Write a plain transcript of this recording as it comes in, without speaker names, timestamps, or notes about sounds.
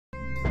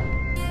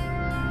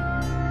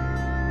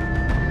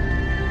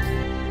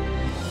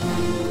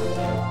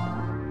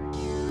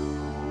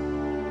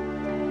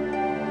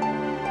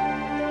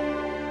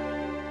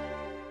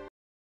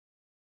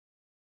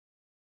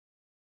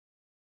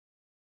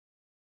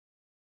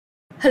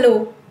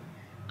Hello,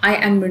 I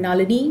am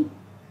Mrinalini.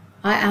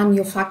 I am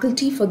your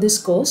faculty for this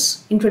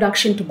course,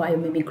 Introduction to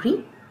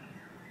Biomimicry.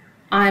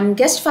 I am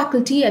guest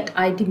faculty at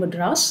IIT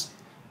Madras,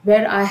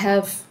 where I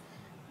have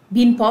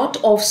been part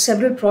of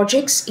several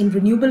projects in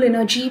renewable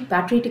energy,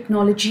 battery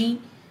technology,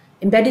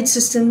 embedded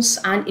systems,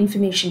 and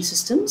information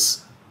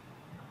systems.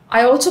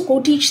 I also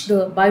co-teach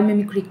the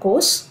biomimicry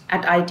course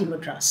at IIT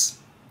Madras.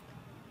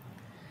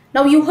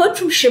 Now, you heard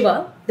from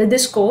Shiva that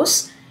this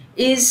course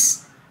is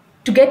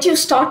to get you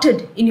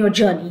started in your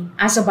journey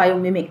as a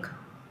biomimic.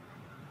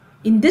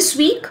 In this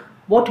week,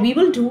 what we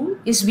will do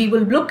is we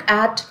will look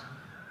at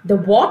the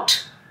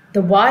what,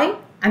 the why,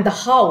 and the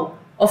how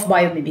of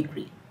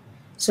biomimicry.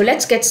 So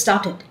let's get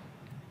started.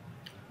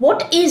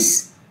 What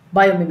is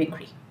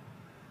biomimicry?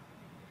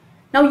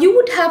 Now, you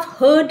would have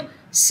heard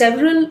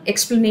several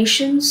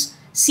explanations,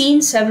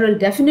 seen several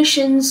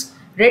definitions,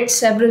 read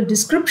several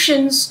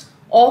descriptions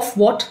of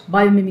what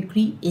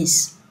biomimicry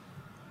is.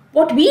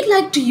 What we'd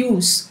like to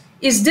use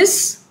is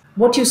this,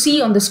 what you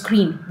see on the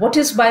screen. What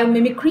is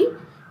biomimicry?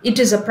 It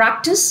is a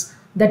practice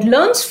that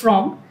learns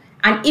from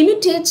and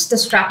imitates the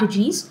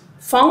strategies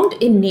found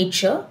in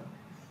nature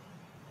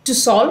to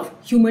solve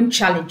human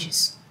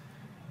challenges.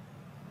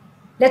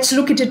 Let's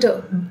look at it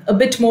a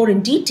bit more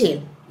in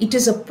detail. It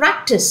is a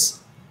practice,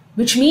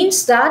 which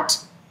means that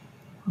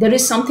there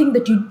is something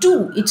that you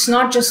do. It's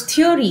not just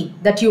theory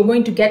that you're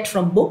going to get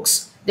from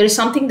books. There is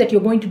something that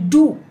you're going to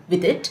do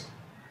with it.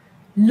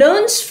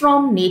 Learns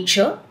from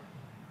nature.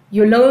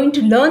 You're going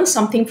to learn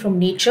something from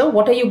nature.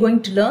 What are you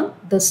going to learn?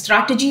 The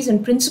strategies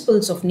and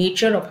principles of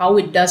nature, of how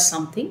it does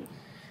something.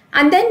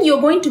 And then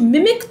you're going to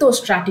mimic those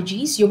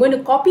strategies. You're going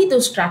to copy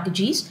those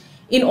strategies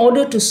in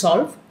order to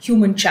solve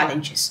human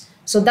challenges.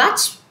 So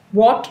that's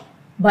what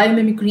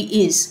biomimicry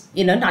is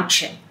in a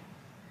nutshell.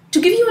 To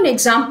give you an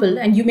example,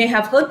 and you may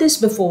have heard this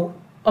before,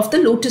 of the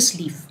lotus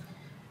leaf.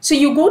 So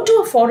you go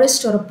to a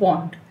forest or a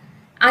pond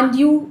and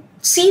you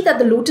see that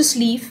the lotus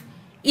leaf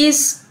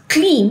is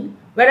clean,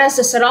 whereas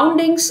the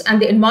surroundings and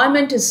the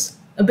environment is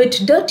a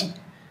bit dirty.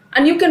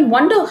 And you can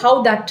wonder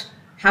how that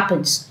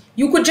happens.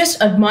 You could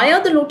just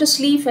admire the lotus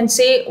leaf and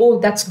say, oh,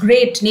 that's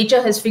great.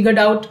 Nature has figured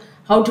out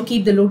how to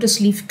keep the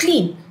lotus leaf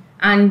clean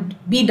and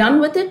be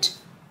done with it.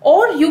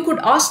 Or you could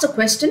ask the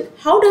question,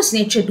 how does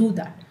nature do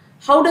that?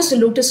 How does the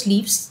lotus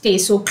leaf stay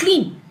so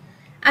clean?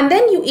 And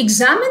then you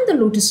examine the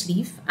lotus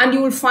leaf and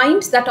you will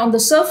find that on the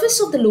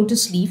surface of the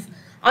lotus leaf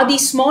are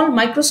these small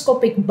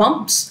microscopic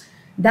bumps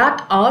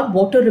that are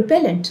water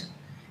repellent.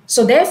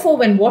 So therefore,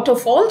 when water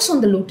falls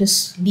on the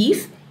lotus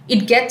leaf,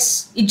 it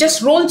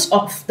just rolls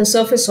off the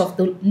surface of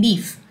the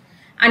leaf.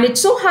 And it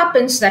so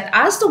happens that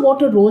as the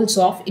water rolls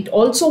off, it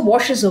also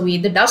washes away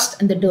the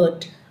dust and the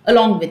dirt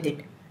along with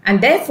it.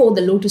 And therefore,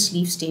 the lotus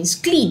leaf stays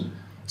clean.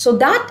 So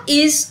that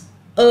is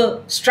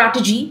a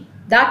strategy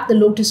that the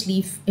lotus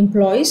leaf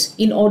employs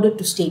in order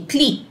to stay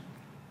clean.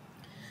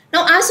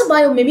 Now, as a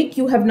biomimic,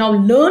 you have now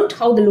learned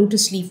how the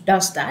lotus leaf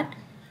does that.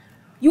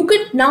 You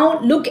could now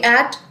look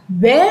at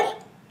where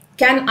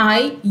can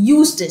I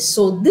use this?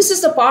 So this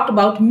is the part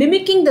about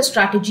mimicking the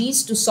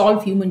strategies to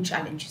solve human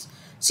challenges.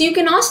 So you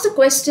can ask the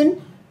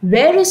question,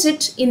 where is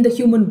it in the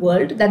human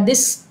world that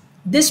this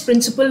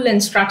principle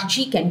and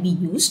strategy can be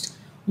used?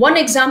 One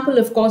example,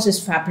 of course,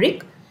 is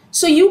fabric.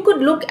 So you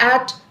could look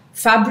at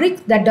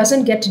fabric that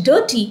doesn't get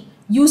dirty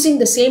using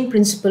the same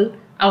principle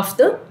of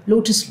the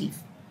lotus leaf.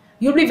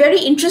 You'll be very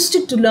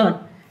interested to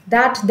learn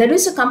that there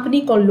is a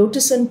company called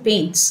Lotus &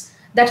 Paints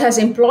that has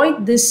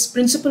employed this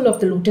principle of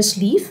the lotus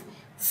leaf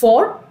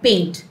for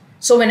paint.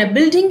 So when a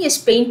building is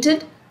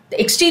painted, the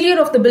exterior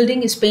of the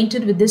building is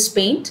painted with this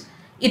paint,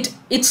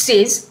 it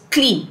stays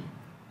clean.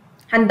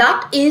 And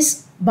that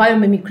is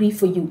biomimicry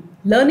for you,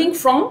 learning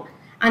from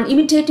and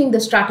imitating the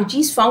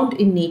strategies found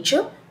in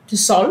nature to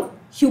solve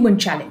human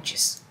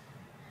challenges.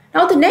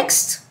 Now the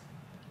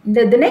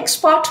next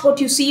part, what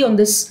you see on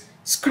this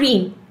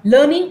screen,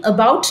 learning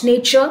about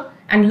nature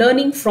and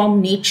learning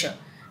from nature.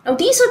 Now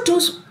these are two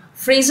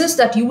phrases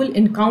that you will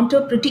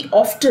encounter pretty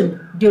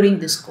often during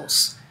this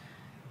course.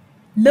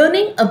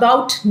 Learning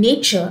about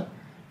nature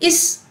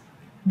is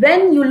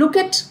when you look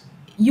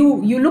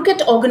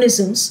at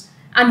organisms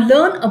and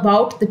learn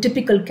about the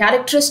typical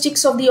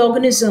characteristics of the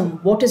organism.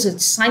 What is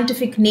its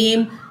scientific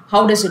name?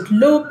 How does it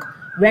look?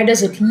 Where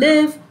does it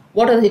live?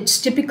 What are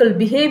its typical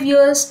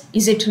behaviors?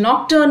 Is it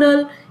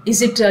nocturnal?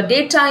 Is it a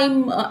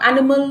daytime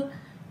animal?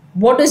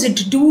 What does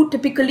it do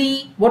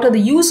typically? What are the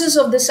uses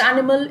of this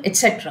animal,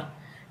 etc.?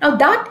 Now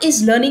that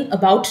is learning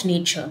about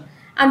nature,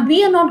 and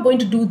we are not going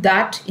to do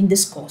that in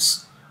this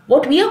course.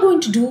 What we are going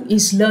to do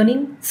is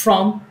learning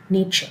from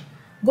nature.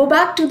 Go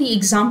back to the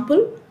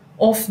example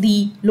of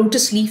the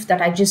lotus leaf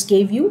that I just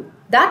gave you.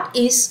 That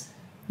is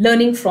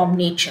learning from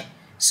nature.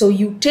 So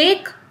you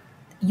take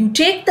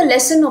the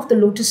lesson of the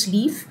lotus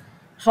leaf.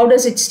 How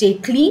does it stay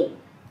clean?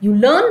 You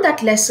learn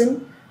that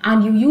lesson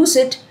and you use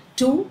it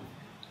to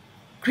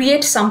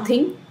create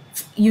something.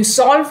 You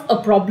solve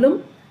a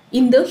problem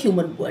in the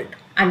human world.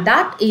 And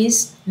that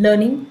is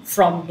learning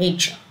from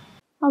nature.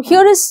 Now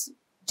here is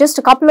just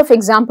a couple of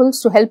examples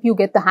to help you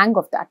get the hang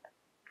of that.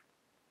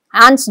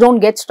 Ants don't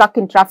get stuck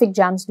in traffic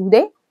jams, do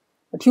they?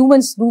 But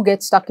humans do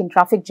get stuck in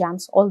traffic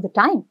jams all the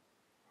time.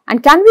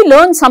 And can we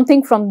learn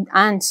something from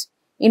ants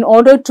in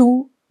order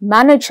to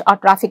manage our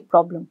traffic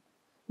problem?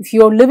 If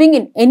you are living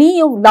in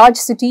any large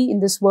city in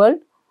this world,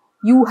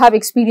 you have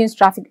experienced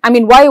traffic. I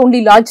mean, why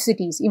only large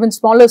cities? Even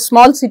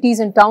small cities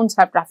and towns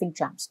have traffic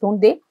jams,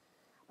 don't they?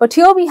 But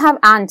here we have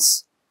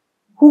ants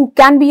who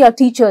can be our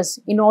teachers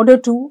in order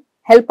to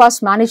help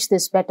us manage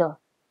this better.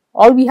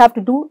 All we have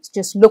to do is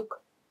just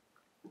look.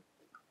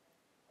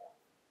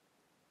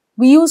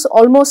 We use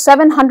almost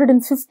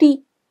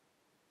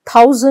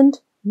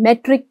 750,000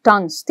 metric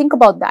tons. Think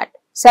about that.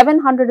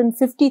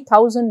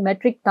 750,000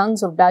 metric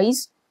tons of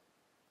dyes,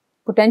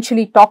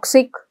 potentially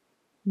toxic,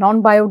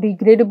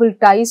 non-biodegradable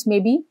dyes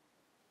maybe,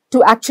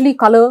 to actually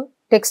color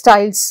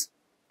textiles.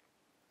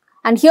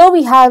 And here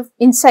we have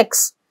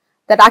insects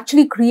that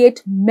actually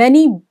create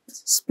many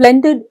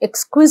splendid,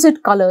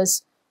 exquisite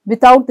colors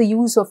without the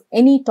use of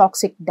any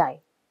toxic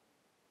dye.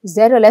 Is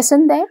there a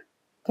lesson there?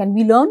 Can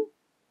we learn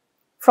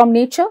from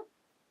nature?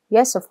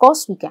 Yes, of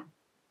course we can.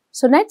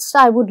 So next,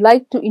 I would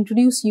like to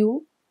introduce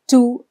you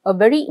to a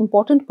very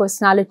important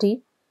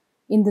personality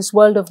in this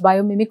world of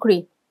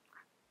biomimicry.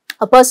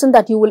 A person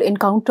that you will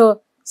encounter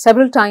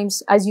several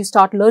times as you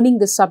start learning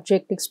this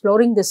subject,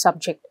 exploring this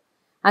subject,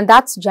 and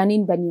that's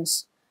Janine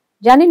Benyus.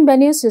 Janine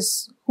Benyus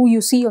is who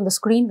you see on the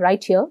screen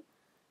right here.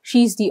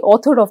 She is the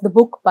author of the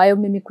book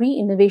Biomimicry,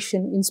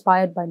 Innovation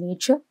Inspired by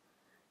Nature.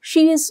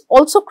 She is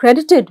also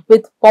credited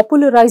with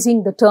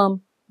popularizing the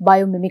term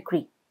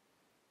biomimicry.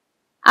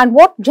 And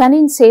what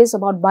Janine says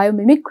about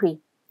biomimicry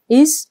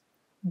is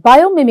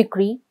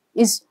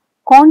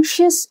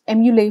conscious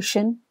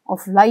emulation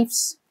of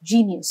life's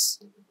genius.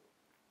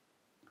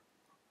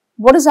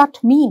 What does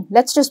that mean?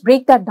 Let's just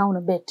break that down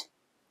a bit.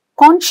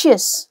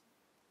 Conscious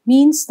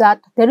means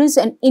that there is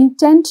an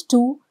intent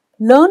to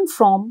learn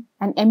from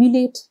and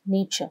emulate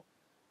nature,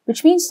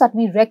 which means that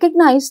we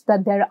recognize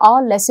that there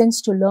are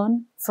lessons to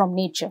learn from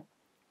nature.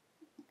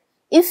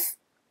 If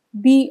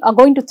we are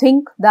going to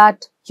think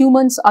that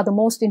humans are the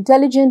most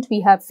intelligent,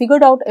 we have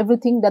figured out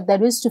everything that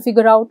there is to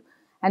figure out,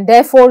 and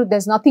therefore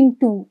there's nothing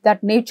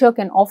that nature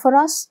can offer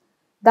us,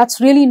 that's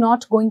really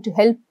not going to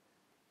help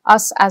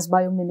us as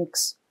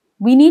biomimics.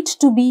 We need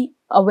to be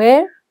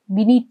aware,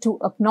 we need to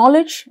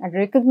acknowledge and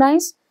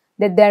recognize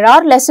that there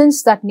are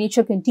lessons that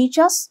nature can teach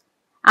us,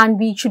 and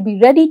we should be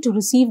ready to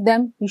receive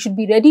them, we should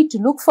be ready to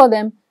look for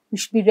them, we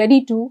should be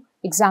ready to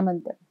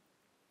examine them.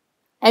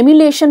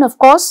 Emulation, of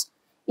course,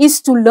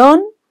 is to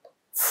learn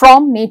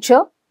from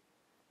nature.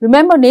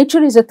 Remember,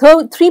 nature is a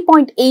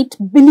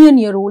 3.8 billion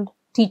year old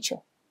teacher.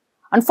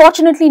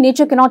 Unfortunately,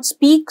 nature cannot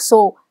speak,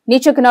 so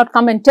nature cannot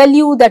come and tell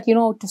you that,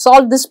 to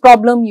solve this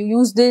problem, you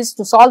use this,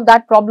 to solve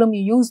that problem,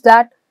 you use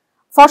that.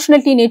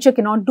 Fortunately, nature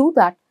cannot do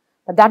that,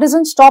 but that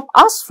doesn't stop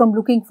us from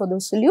looking for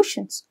those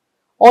solutions.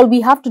 All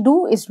we have to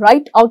do is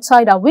right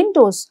outside our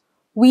windows,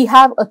 we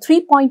have a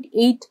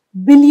 3.8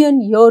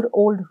 billion year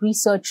old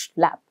research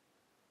lab,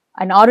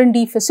 an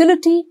R&D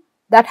facility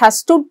that has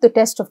stood the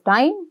test of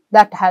time,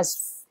 that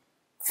has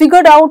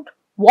figured out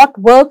what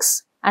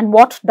works and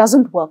what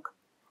doesn't work.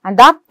 And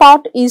that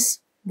part is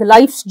the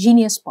life's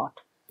genius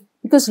part.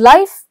 Because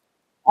life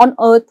on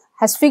earth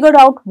has figured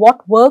out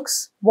what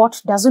works,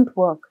 what doesn't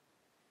work.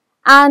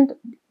 And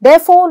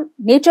therefore,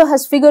 nature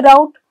has figured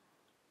out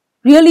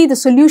really the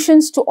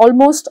solutions to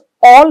almost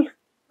all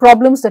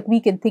problems that we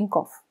can think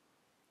of.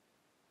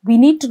 We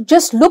need to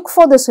just look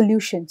for the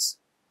solutions.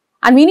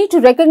 And we need to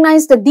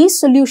recognize that these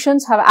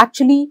solutions have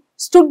actually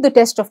stood the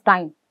test of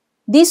time.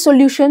 These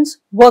solutions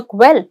work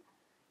well.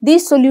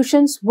 These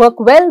solutions work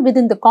well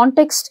within the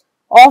context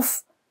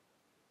of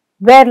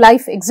where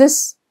life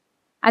exists.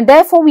 And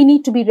therefore, we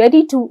need to be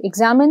ready to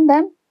examine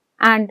them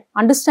and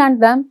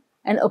understand them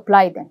and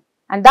apply them.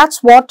 And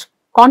that's what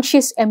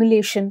conscious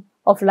emulation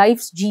of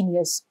life's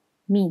genius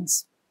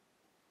means.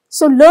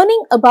 So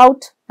learning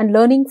about and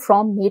learning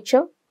from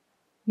nature,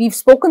 we've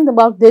spoken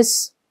about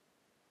this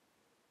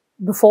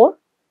before.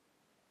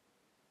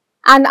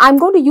 And I'm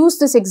going to use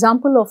this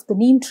example of the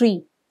neem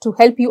tree to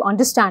help you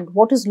understand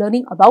what is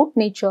learning about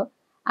nature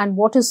and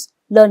what is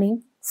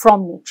learning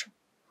from nature.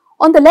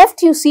 On the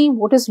left, you see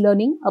what is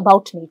learning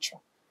about nature.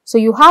 So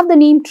you have the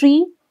neem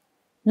tree.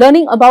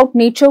 Learning about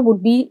nature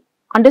would be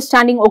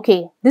understanding,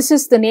 okay, this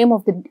is the name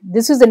of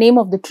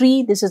the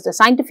tree, this is the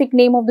scientific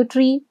name of the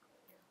tree.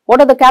 What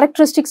are the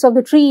characteristics of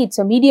the tree? It's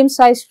a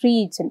medium-sized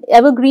tree, it's an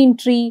evergreen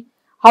tree.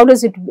 How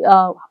does it,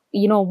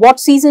 what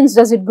seasons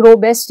does it grow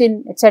best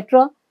in,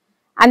 etc.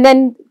 And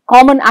then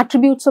common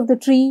attributes of the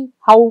tree,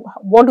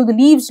 what do the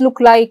leaves look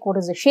like, what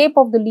is the shape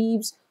of the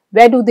leaves,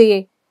 where do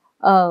they,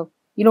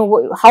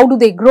 how do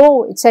they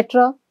grow,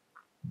 etc.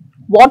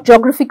 What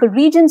geographical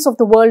regions of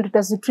the world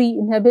does the tree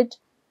inhabit,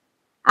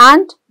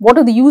 and what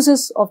are the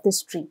uses of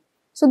this tree.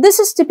 So this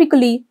is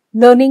typically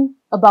learning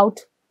about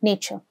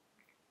nature.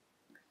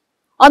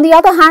 On the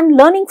other hand,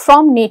 learning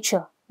from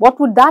nature, what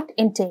would that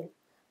entail?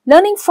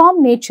 Learning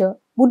from nature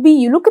would be,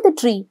 you look at the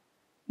tree,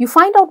 you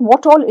find out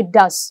what all it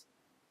does,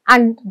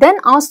 and then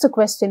ask the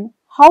question,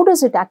 how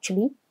does it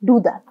actually do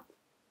that?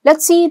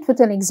 Let's see it with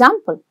an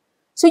example.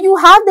 So you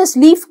have this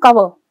leaf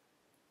cover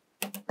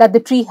that the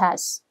tree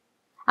has,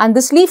 and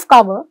this leaf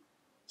cover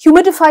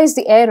humidifies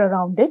the air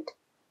around it.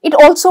 It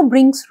also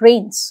brings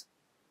rains.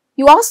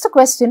 You ask the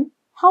question,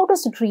 how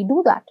does the tree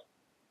do that?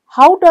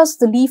 How does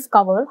the leaf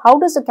cover, how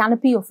does the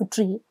canopy of a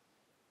tree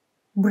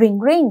bring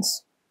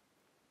rains?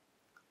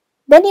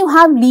 Then you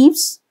have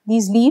leaves,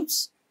 these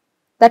leaves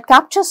that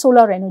capture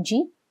solar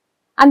energy,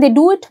 and they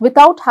do it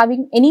without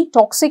having any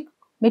toxic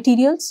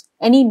materials,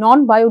 any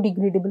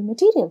non-biodegradable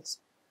materials.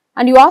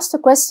 And you ask the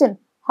question,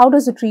 how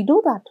does the tree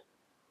do that?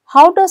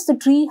 How does the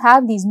tree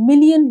have these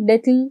million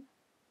little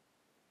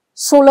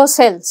solar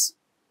cells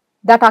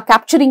that are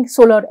capturing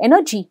solar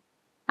energy,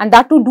 and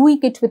that too doing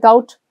it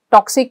without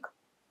toxic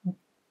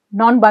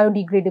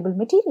non-biodegradable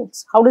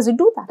materials? How does it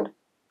do that?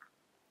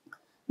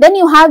 Then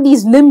you have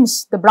these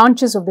limbs, the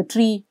branches of the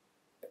tree,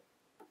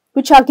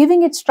 which are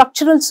giving it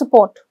structural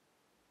support,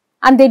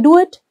 and they do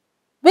it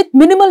with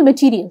minimal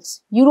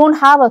materials. You don't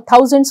have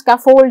 1,000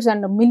 scaffolds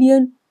and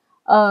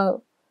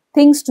 1,000,000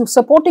 things to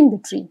supporting the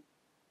tree.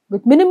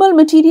 With minimal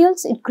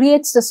materials, it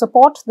creates the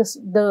support,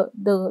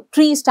 the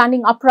tree is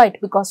standing upright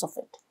because of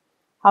it.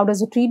 How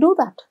does a tree do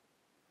that?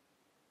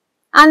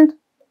 And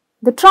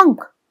the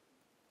trunk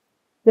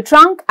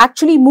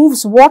actually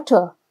moves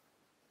water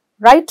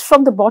right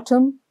from the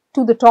bottom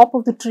to the top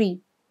of the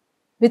tree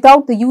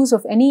without the use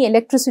of any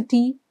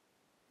electricity,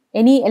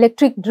 any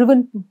electric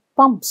driven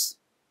pumps.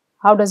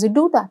 How does it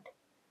do that?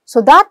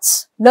 So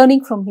that's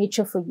learning from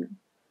nature for you.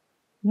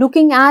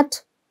 Looking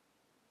at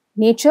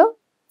nature,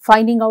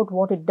 finding out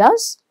what it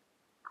does,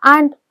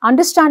 and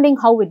understanding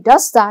how it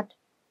does that,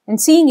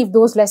 and seeing if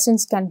those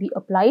lessons can be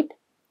applied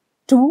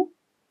to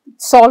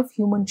solve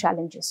human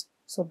challenges.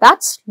 So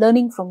that's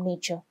learning from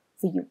nature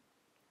for you.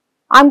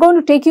 I'm going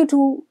to take you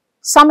to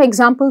some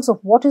examples of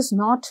what is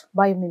not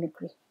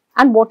biomimicry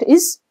and what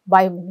is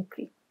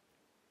biomimicry.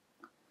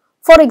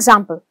 For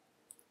example,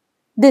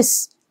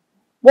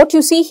 what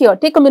you see here,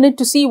 take a minute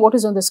to see what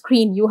is on the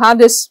screen. You have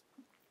this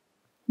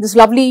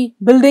lovely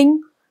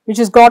building which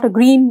has got a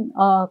green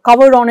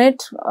cover on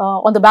it,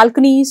 on the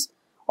balconies,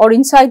 or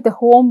inside the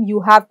home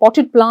you have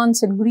potted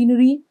plants and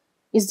greenery.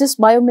 Is this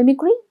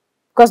biomimicry?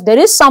 Because there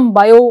is some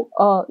bio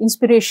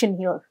inspiration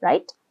here,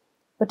 right?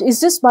 But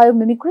is this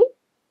biomimicry?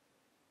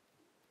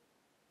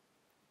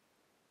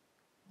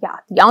 Yeah,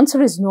 the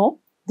answer is no.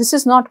 This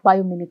is not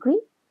biomimicry.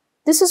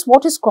 This is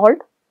what is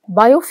called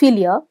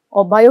biophilia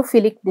or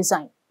biophilic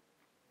design.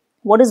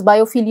 What is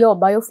biophilia or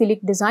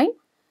biophilic design?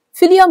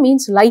 Philia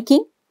means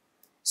liking.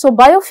 So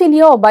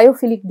biophilia or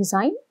biophilic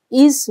design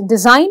is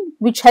design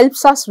which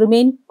helps us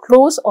remain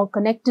close or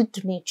connected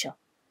to nature.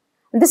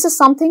 And this is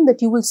something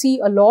that you will see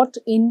a lot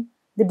in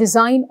the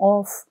design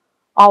of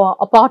our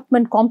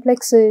apartment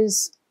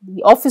complexes,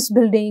 the office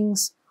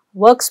buildings,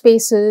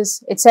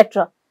 workspaces,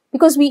 etc.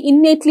 Because we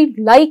innately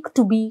like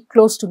to be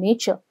close to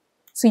nature.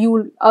 So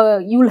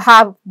you'll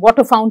have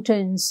water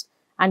fountains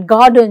and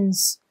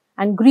gardens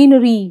and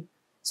greenery.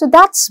 So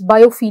that's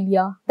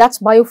biophilia, that's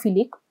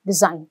biophilic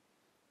design.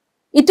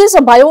 It is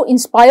a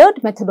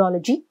bio-inspired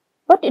methodology,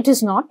 but it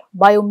is not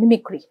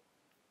biomimicry.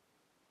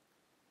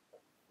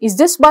 Is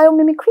this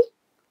biomimicry?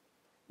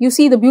 You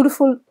see the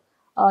beautiful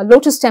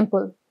lotus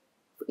temple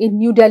in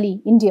New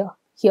Delhi, India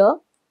here.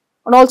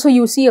 And also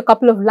you see a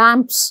couple of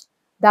lamps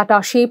that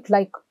are shaped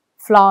like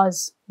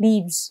flowers,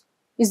 leaves.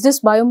 Is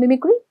this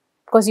biomimicry?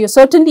 Because you're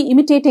certainly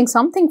imitating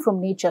something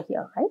from nature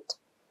here, right?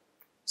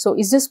 So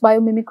is this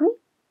biomimicry?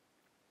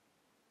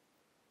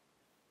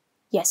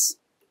 Yes.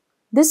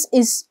 This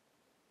is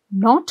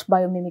not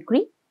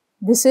biomimicry.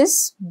 This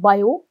is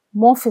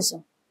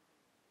biomorphism.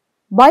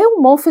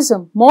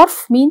 Biomorphism,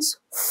 morph means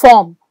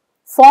form.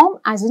 Form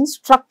as in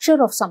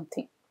structure of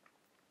something.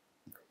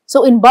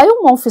 So in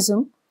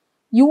biomorphism,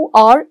 you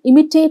are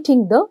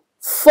imitating the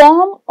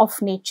form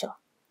of nature,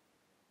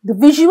 the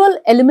visual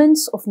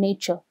elements of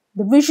nature,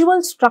 the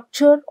visual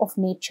structure of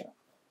nature.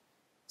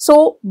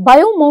 So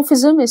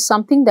biomorphism is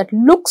something that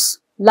looks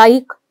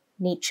like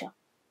nature.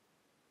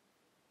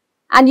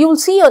 And you will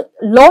see a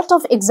lot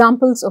of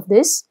examples of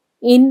this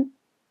in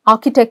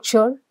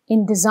architecture,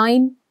 in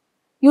design.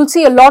 You will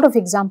see a lot of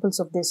examples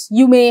of this.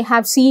 You may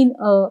have seen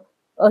a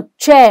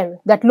chair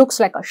that looks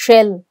like a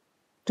shell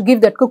to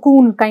give that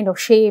cocoon kind of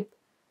shape.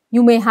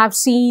 You may have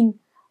seen,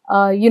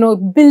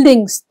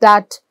 buildings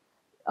that,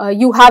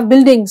 you have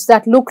buildings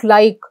that look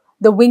like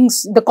the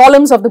wings, the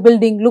columns of the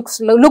building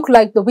look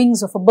like the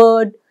wings of a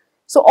bird.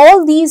 So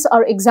all these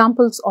are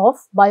examples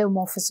of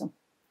biomorphism,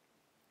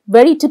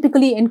 very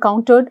typically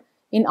encountered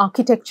in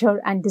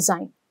architecture and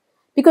design,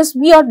 because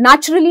we are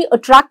naturally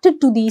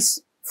attracted to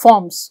these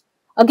forms.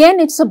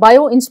 Again, it's a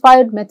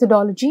bio-inspired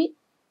methodology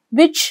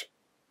which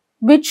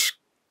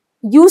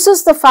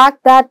uses the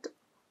fact that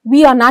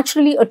we are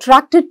naturally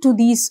attracted to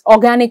these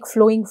organic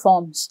flowing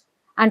forms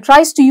and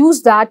tries to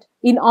use that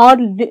in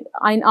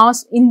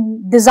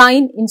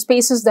design, in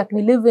spaces that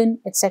we live in,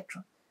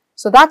 etc.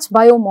 So that's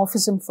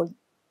biomorphism for you.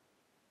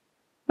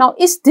 Now,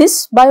 is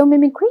this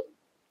biomimicry?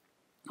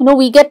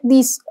 We get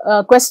these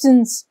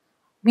questions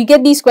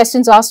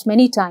asked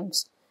many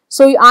times.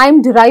 So I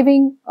am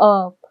deriving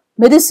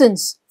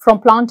medicines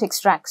from plant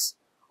extracts,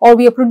 or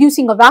we are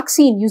producing a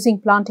vaccine using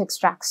plant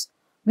extracts.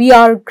 We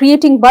are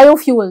creating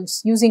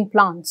biofuels using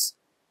plants.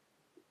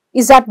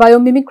 Is that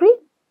biomimicry?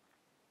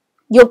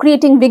 You're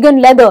creating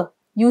vegan leather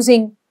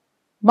using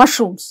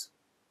mushrooms.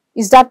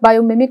 Is that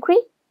biomimicry?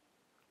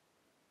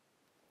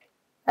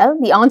 Well,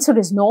 the answer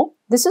is no.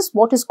 This is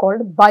what is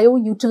called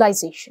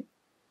bio-utilization.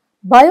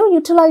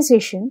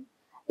 Bio-utilization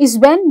is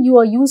when you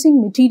are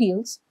using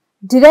materials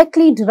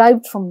directly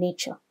derived from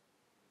nature.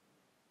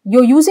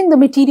 You're using the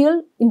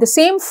material in the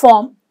same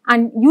form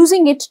and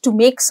using it to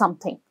make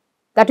something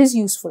that is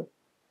useful.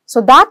 So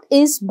that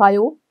is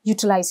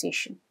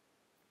bio-utilization.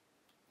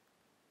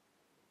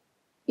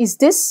 Is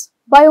this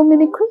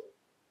biomimicry?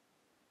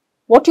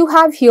 What you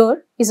have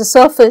here is a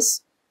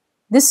surface,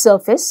 this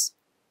surface,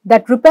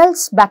 that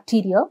repels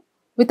bacteria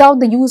without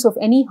the use of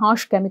any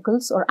harsh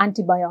chemicals or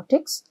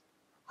antibiotics.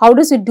 How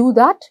does it do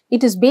that?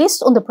 It is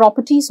based on the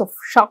properties of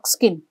shark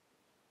skin.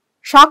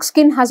 Shark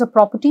skin has a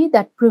property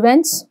that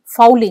prevents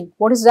fouling.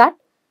 What is that?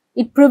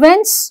 It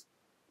prevents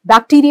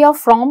bacteria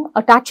from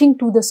attaching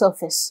to the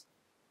surface.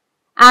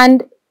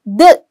 And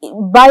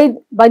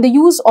by the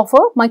use of a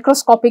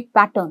microscopic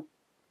pattern.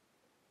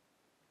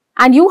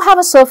 And you have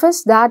a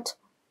surface that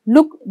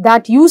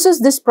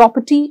uses this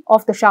property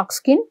of the shark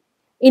skin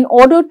in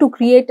order to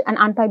create an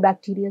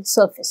antibacterial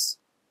surface.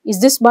 Is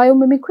this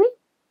biomimicry?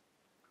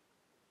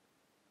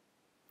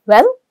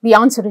 Well, the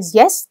answer is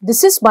yes,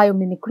 this is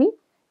biomimicry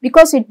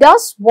because it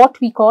does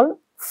what we call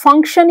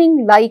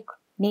functioning like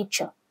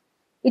nature.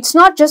 It's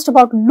not just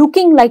about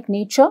looking like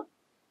nature,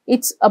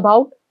 it's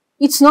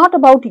not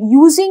about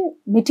using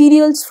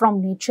materials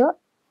from nature,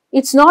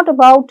 it's not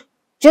about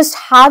just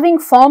having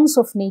forms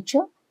of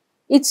nature,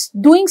 it's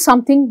doing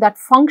something that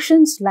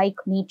functions like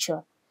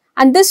nature.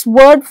 And this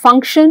word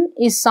function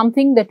is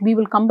something that we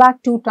will come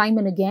back to time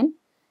and again.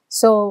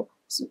 So,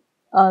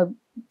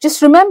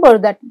 just remember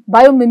that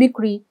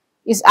biomimicry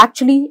is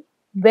actually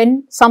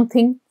when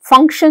something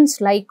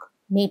functions like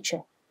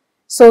nature.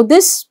 So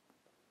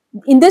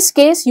in this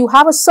case, you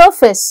have a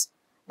surface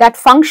that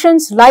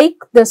functions like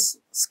the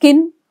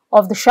skin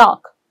of the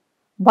shark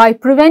by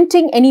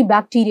preventing any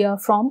bacteria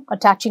from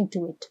attaching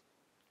to it.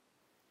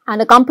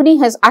 And a company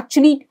has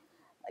actually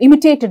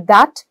imitated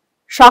that,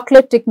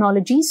 Sharklet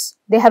Technologies.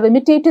 They have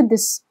imitated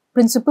this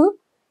principle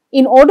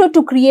in order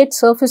to create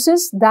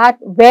surfaces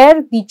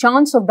where the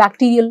chance of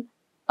bacterial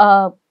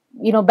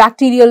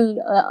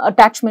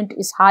attachment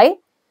is high.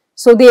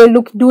 So they are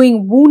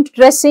doing wound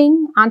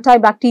dressing,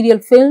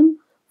 antibacterial film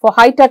for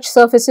high touch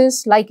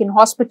surfaces like in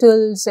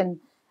hospitals and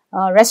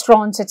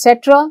restaurants,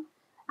 etc.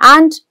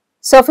 And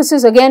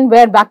surfaces again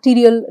where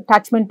bacterial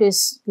attachment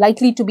is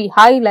likely to be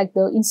high, like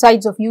the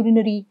insides of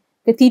urinary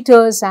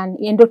catheters and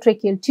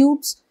endotracheal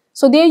tubes.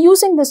 So they are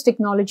using this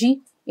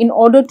technology in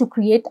order to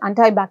create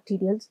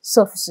antibacterial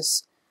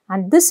surfaces.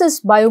 And this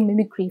is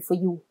biomimicry for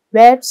you,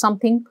 where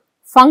something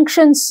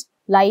functions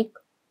like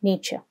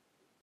nature.